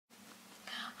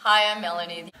Hi, I'm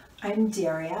Melanie. I'm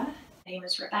Daria. My name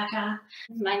is Rebecca.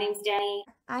 My name's Danny.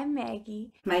 I'm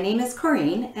Maggie. My name is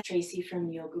Corinne. Tracy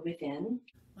from Yoga Within.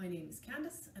 My name is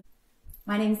Candace.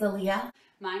 My name's Aaliyah.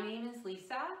 My name is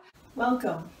Lisa.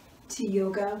 Welcome to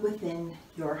Yoga Within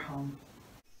Your Home.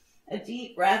 A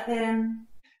deep breath in.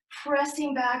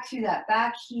 Pressing back through that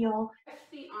back heel.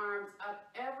 Lift the arms up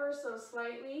ever so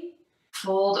slightly.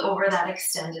 Fold over that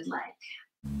extended leg.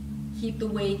 Keep the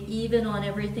weight even on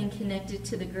everything connected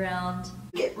to the ground.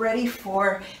 Get ready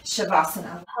for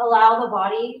Shavasana. Allow the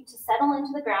body to settle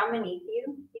into the ground beneath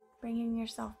you. Bringing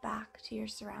yourself back to your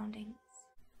surroundings.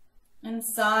 And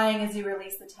sighing as you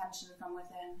release the tension from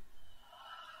within.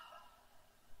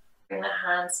 Bring the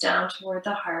hands down toward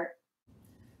the heart.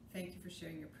 Thank you for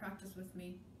sharing your practice with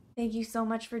me. Thank you so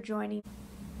much for joining.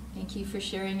 Thank you for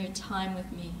sharing your time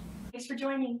with me. Thanks for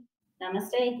joining.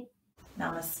 Namaste.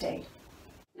 Namaste.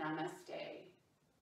 Namaste.